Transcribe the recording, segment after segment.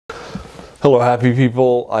Hello, happy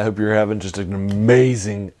people. I hope you're having just an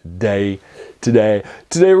amazing day today.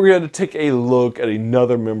 Today we're going to take a look at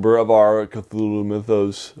another member of our Cthulhu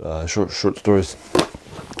Mythos short stories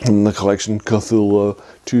from the collection Cthulhu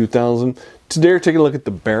 2000. Today we're taking a look at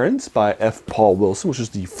the Barrens by F. Paul Wilson, which is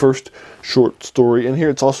the first short story in here.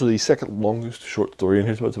 It's also the second longest short story in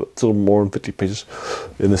here, so it's a little more than 50 pages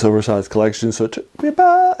in this oversized collection. So it took me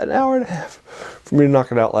about an hour and a half for me to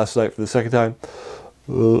knock it out last night for the second time.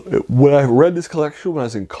 When I read this collection when I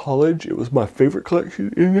was in college, it was my favorite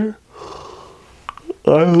collection in there.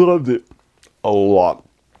 I loved it a lot.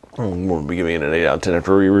 I'm going to be giving it an 8 out of 10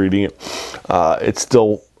 after rereading it. It's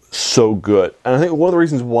still so good. And I think one of the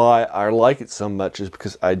reasons why I like it so much is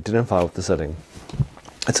because I identify with the setting.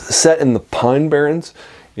 It's set in the Pine Barrens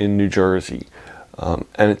in New Jersey. And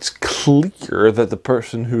it's clear that the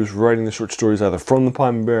person who's writing the short story is either from the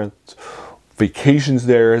Pine Barrens, vacations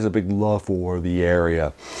there, has a big love for the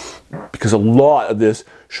area, because a lot of this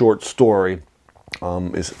short story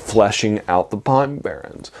is fleshing out the Pine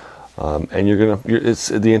Barrens, and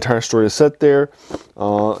the entire story is set there,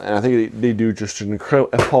 and I think they do just an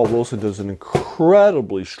incredible. F. Paul Wilson does an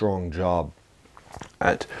incredibly strong job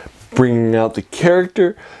at bringing out the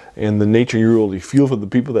character and the nature you really feel for the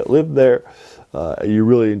people that live there. You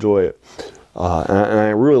really enjoy it. And I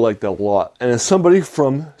really like that a lot. And as somebody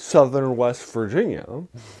from southern West Virginia,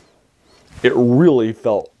 it really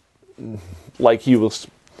felt like he was,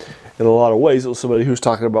 in a lot of ways, it was somebody who was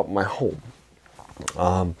talking about my home.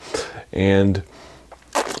 So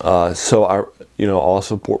I,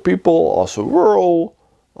 also poor people, also rural,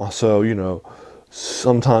 also,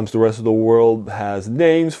 sometimes the rest of the world has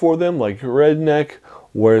names for them, like redneck,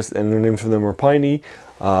 and their names for them are piney,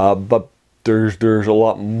 but there's a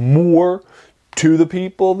lot more to the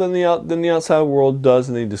people than the outside world does,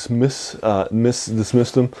 and they dismiss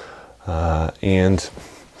them. And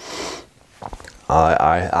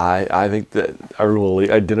I think that I really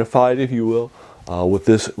identified, if you will, with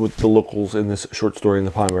the locals in this short story in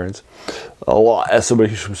the Pine Barrens a lot, as somebody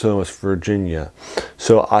who's from Southern West Virginia.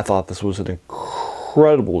 So I thought this was an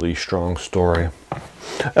incredibly strong story.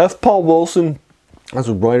 F. Paul Wilson, as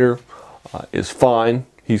a writer, is fine.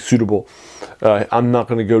 He's suitable. I'm not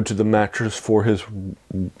going to go to the mattress for his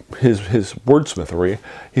wordsmithery.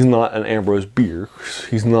 He's not an Ambrose Bierce.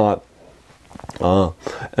 He's not an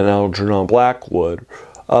Algernon Blackwood,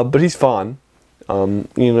 but he's fine. I'm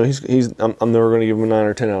never going to give him a 9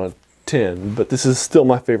 or 10 out of 10, but this is still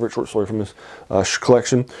my favorite short story from this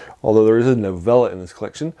collection. Although there is a novella in this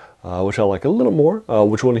collection, which I like a little more,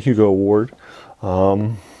 which won a Hugo Award.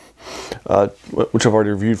 Which I've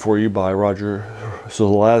already reviewed for you, by Roger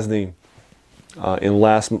Zelazny in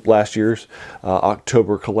last year's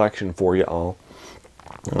October collection for you all,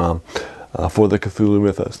 for the Cthulhu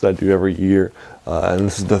Mythos that I do every year, and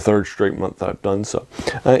this is the third straight month that I've done so.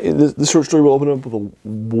 This short story will open up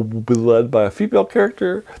will be led by a female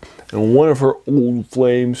character and one of her old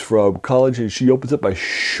flames from college, and she opens up by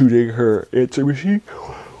shooting her answering machine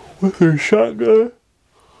with her shotgun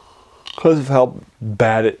because of how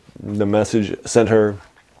bad the message sent her.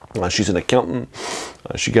 She's an accountant.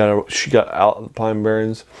 She got out of the Pine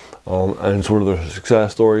Barrens, and it's one of their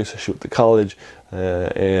success stories. She went to college,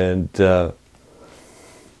 and that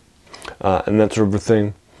sort of a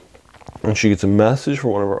thing. And she gets a message from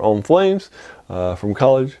one of her own flames from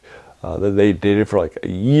college that they dated for like a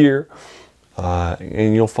year,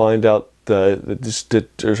 and you'll find out that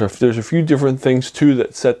there's a few different things too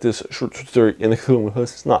that set this short story in the Cthulhu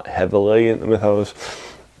Mythos. It's not heavily in the mythos.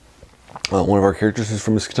 One of our characters is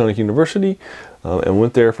from Miskatonic University and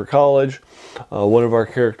went there for college. One of our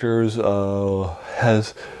characters really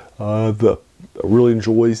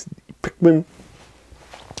enjoys the Pickman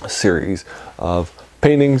series of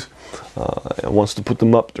paintings and wants to put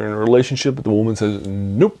them up during a relationship, but the woman says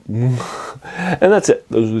nope. And that's it.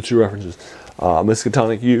 Those are the two references.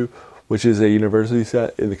 Miskatonic U, which is a university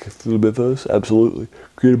set in the Cthulhu Mythos, absolutely,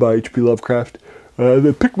 created by H.P. Lovecraft.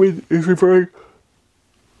 The Pickman is referring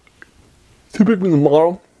to Pickman the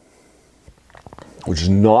model, which is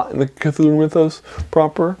not in the Cthulhu Mythos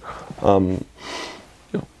proper. But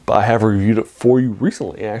I have reviewed it for you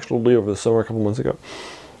recently, actually, over the summer, a couple months ago,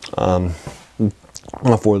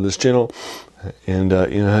 for this channel. And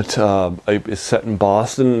it's set in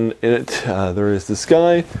Boston. In it, there is this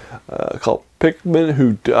guy called Pickman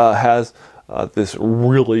who has this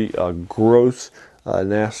really gross,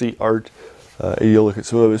 nasty art. You look at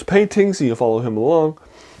some of his paintings, and you follow him along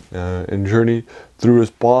and journey through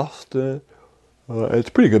his Boston. It's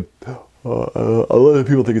pretty good. A lot of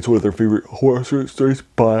people think it's one of their favorite horror stories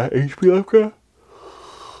by H.P. Lovecraft.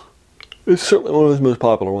 It's certainly one of his most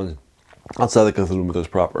popular ones. outside the Cthulhu Mythos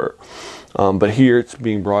proper. But here it's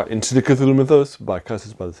being brought into the Cthulhu Mythos by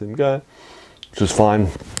the same guy, which is fine.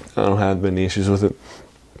 I don't have any issues with it.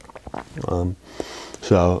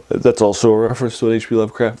 So that's also a reference to an H.P.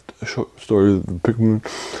 Lovecraft short story, the Big Moon,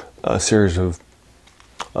 a series of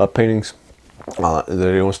paintings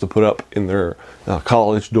that he wants to put up in their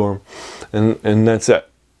college dorm, and that's it,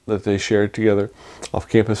 that they shared together off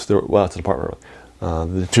campus. Well, it's an apartment.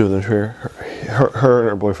 The two of them share, her and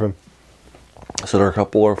her boyfriend. So there are a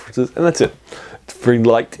couple of references, and that's it. It's very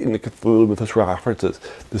light in the Cthulhu Mythos references.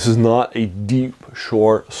 This is not a deep,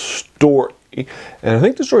 short story, and I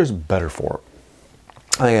think the story is better for it.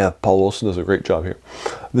 I think Paul Wilson does a great job here.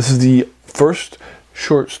 This is the first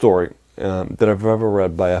short story that I've ever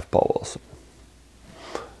read by F. Paul Wilson.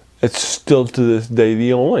 It's still to this day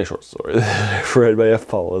the only short story that I've read by F.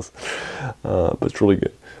 Paul Wilson, but it's really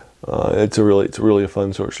good. It's really a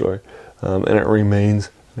fun short story, and it remains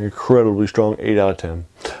an incredibly strong 8 out of 10.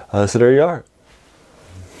 So there you are.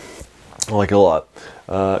 I like it a lot.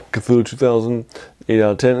 Cthulhu 2000, 8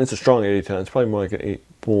 out of 10. It's a strong 8 out of 10. It's probably more like an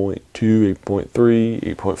 8.2,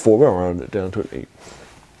 8.3, 8.4. We'll round it down to an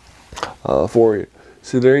 8 for you.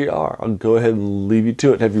 So there you are. I'll go ahead and leave you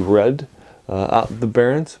to it. Have you read Out the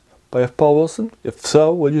Barrens by F. Paul Wilson? If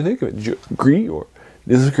so, what do you think of it? Did you agree or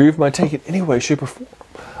disagree with my take in any way, shape, or form?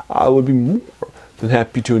 I would be more than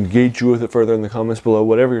happy to engage you with it further in the comments below,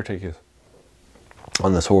 whatever your take is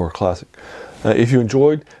on this horror classic. If you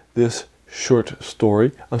enjoyed this short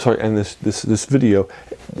story, and this video,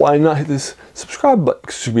 why not hit this subscribe button?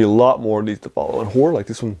 Because there should be a lot more of these to follow in horror like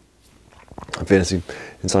this one, fantasy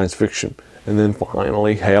and science fiction. And then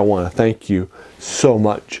finally, hey, I want to thank you so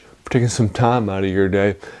much for taking some time out of your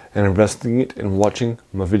day and investing it in watching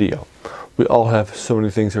my video. We all have so many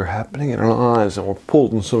things that are happening in our lives, and we're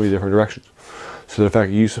pulled in so many different directions. So the fact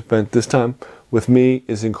that you spent this time with me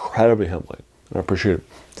is incredibly humbling, and I appreciate it.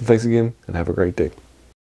 So thanks again, and have a great day.